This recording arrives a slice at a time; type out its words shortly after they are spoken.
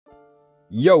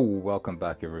Yo, welcome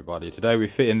back everybody. Today we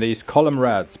fit in these column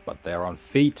rads, but they're on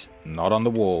feet, not on the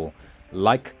wall.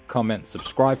 Like, comment,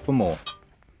 subscribe for more.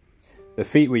 The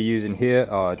feet we're using here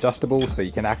are adjustable, so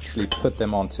you can actually put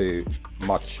them onto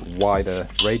much wider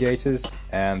radiators,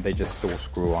 and they just all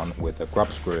screw on with a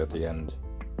grub screw at the end.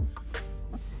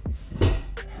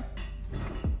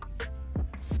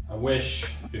 I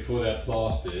wish before they're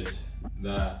plastered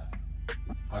that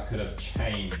I could have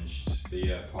changed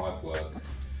the pipework.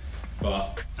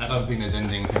 But I don't think there's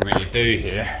anything you can really do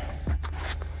here.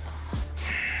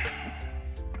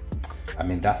 I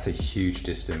mean, that's a huge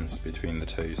distance between the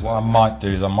two. So what I might do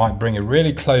is I might bring it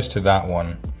really close to that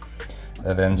one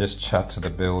and then just chat to the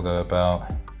builder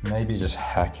about maybe just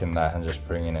hacking that and just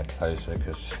bringing it closer,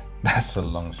 because that's a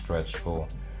long stretch for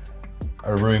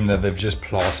a room that they've just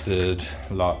plastered.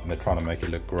 Like, they're trying to make it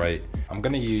look great. I'm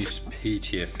gonna use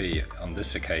PTFE on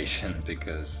this occasion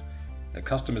because the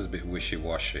customer's a bit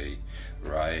wishy-washy,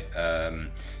 right?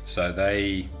 So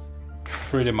they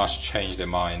pretty much change their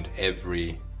mind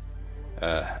every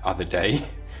other day.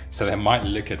 So they might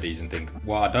look at these and think,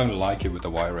 well, I don't like it with the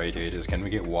white radiators, can we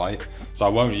get white? So I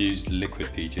won't use liquid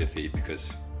PTFE because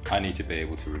I need to be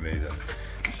able to remove them.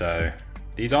 So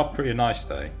these are pretty nice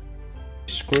though.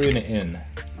 Screwing it in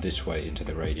this way into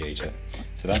the radiator.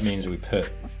 So that means we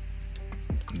put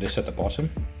this at the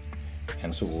bottom,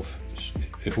 and sort of,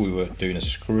 if we were doing a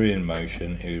screw-in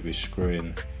motion, it would be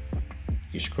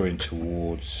you're screwing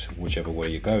towards whichever way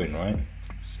you're going, right?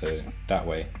 So that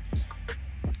way.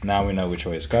 Now we know which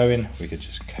way it's going, we could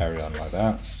just carry on like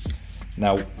that.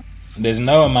 Now, there's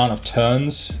no amount of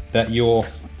turns that you're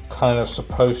kind of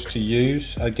supposed to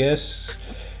use, I guess.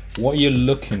 What you're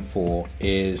looking for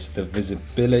is the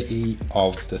visibility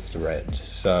of the thread.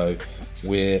 So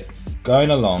we're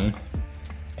going along,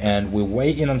 and we're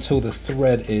waiting until the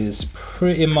thread is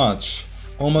pretty much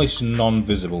almost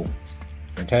non-visible,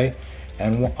 okay?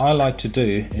 And what I like to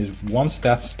do is, once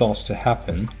that starts to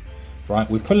happen, right,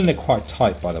 we're pulling it quite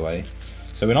tight, by the way,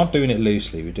 so we're not doing it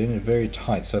loosely, we're doing it very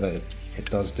tight so that it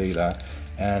does do that,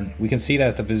 and we can see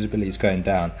that the visibility is going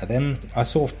down. And then I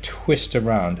sort of twist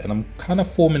around and I'm kind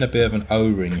of forming a bit of an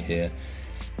O-ring here,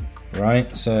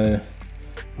 right? So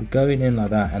we're going in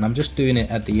like that, and I'm just doing it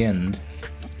at the end,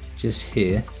 just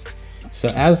here. So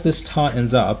as this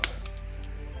tightens up,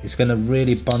 it's going to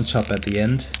really bunch up at the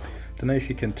end. Don't know if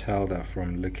you can tell that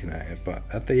from looking at it, but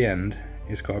at the end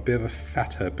it's got a bit of a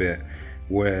fatter bit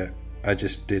where I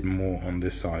just did more on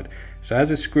this side. So as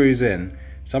it screws in,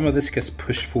 some of this gets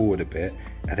pushed forward a bit,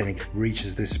 and then it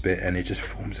reaches this bit and it just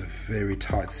forms a very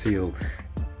tight seal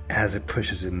as it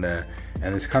pushes in there,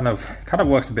 and it's kind of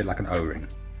works a bit like an O-ring.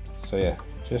 So yeah,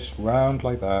 just round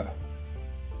like that.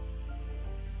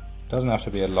 Doesn't have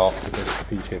to be a lot because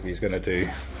the PTFE is going to do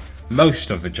most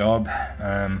of the job,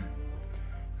 and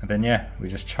then yeah, we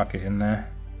just chuck it in there.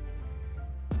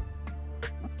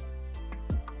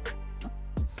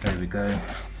 There we go.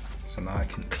 So now I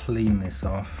can clean this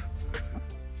off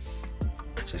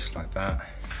just like that,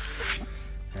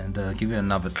 and give it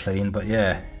another clean. But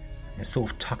yeah, it's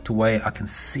sort of tucked away. I can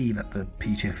see that the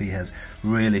PTFE has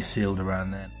really sealed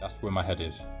around there. That's where my head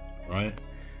is, right?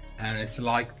 And it's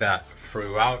like that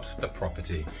throughout the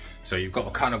property. So you've got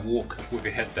to kind of walk with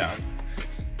your head down.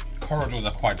 Corridors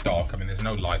are quite dark. I mean, there's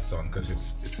no lights on because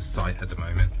it's a site at the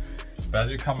moment. But as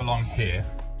you come along here,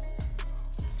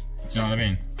 do you know what I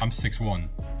mean? I'm 6'1".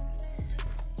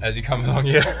 As you come along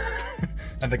here,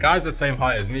 and the guy's the same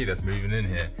height as me that's moving in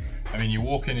here. I mean, you're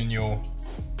walking in your,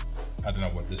 I don't know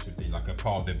what this would be, like a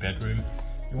part of their bedroom.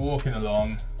 You're walking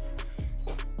along.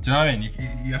 Do you know what I mean?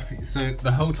 You have to, so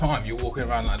the whole time you're walking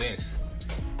around like this.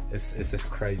 It's just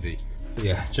crazy. But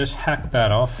yeah, just hack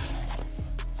that off.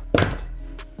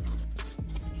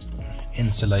 It's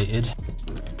insulated.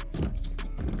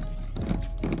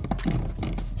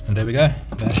 And there we go.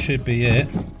 That should be it.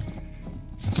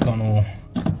 It's gone all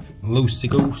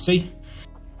loosey-goosey.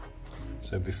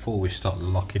 So before we start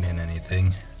locking in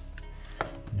anything,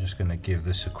 I'm just gonna give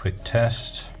this a quick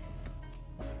test.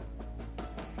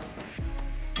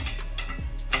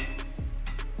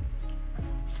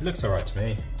 It looks alright to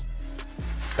me.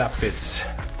 That bit's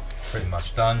pretty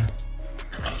much done.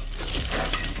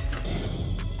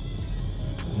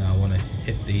 Now I want to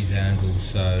hit these angles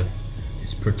so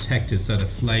it's protected, so the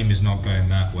flame is not going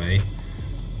that way.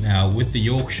 Now with the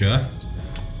Yorkshire,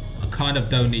 I kind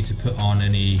of don't need to put on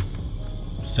any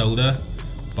solder,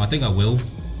 but I think I will.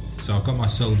 So I've got my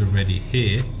solder ready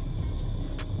here,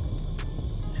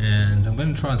 and I'm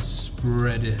going to try and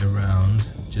spread it around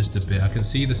just a bit. I can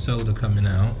see the solder coming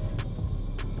out,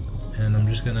 and I'm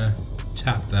just gonna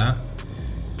tap that,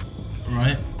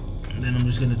 right? And then I'm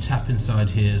just gonna tap inside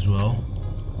here as well.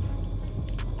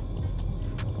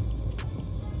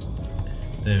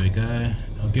 There we go.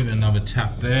 I'll give it another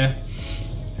tap there.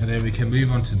 And then we can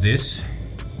move on to this.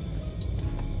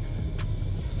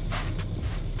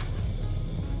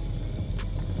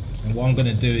 And what I'm going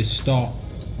to do is start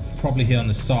probably here on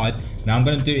the side. Now I'm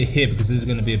going to do it here because this is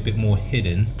going to be a bit more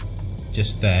hidden,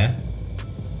 just there.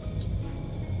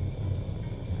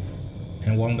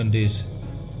 And what I'm going to do is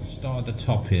start at the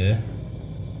top here,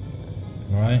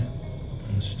 right?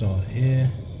 And start here.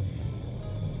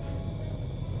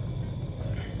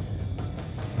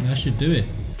 And that should do it.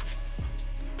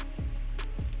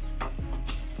 I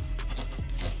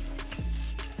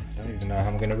don't even know how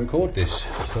I'm going to record this,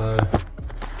 so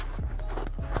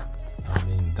I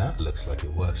mean that looks like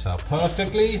it works out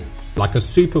perfectly. Like a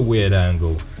super weird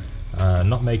angle.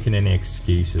 Not making any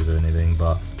excuses or anything,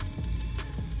 but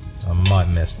I might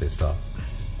mess this up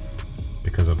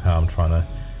because of how I'm trying to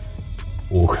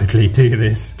awkwardly do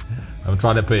this. I'm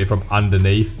trying to put it from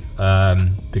underneath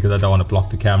because I don't want to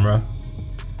block the camera.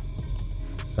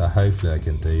 So hopefully I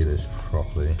can do this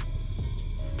properly.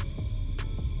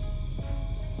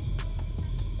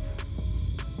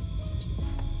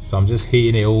 So I'm just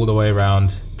heating it all the way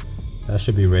around. That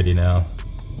should be ready now.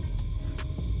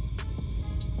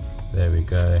 There we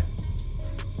go.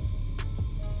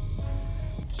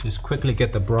 Just quickly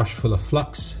get the brush full of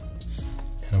flux.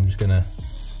 And I'm just gonna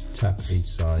tap each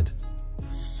side.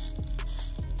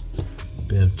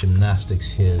 Bit of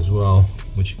gymnastics here as well,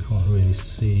 which you can't really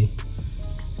see.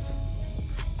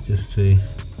 Just to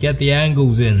get the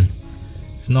angles in.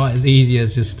 It's not as easy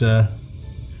as just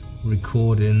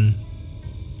recording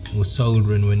or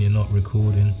soldering when you're not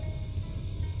recording.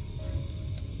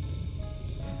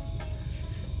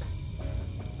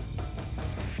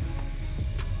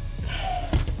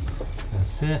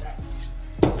 That's it.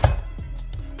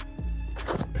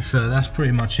 So that's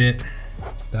pretty much it.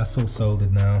 That's all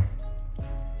soldered now.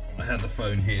 I had the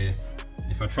phone here.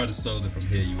 If I tried to solder from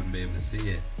here, you wouldn't be able to see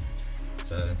it.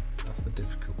 So that's the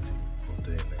difficulty of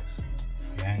doing this.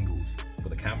 The angles for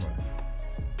the camera.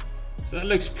 So that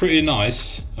looks pretty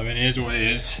nice. I mean, here's what it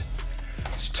is.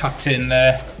 It's tucked in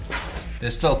there.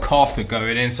 There's still carpet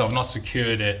going in, so I've not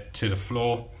secured it to the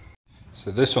floor.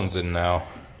 So this one's in now.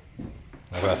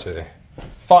 I'm about to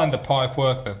find the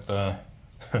pipework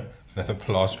that the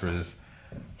plasterers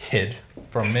hid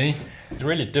from me. It's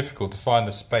really difficult to find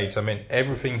the space. I mean,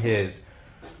 everything here is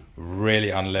really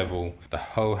unlevel. The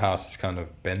whole house is kind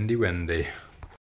of bendy-wendy.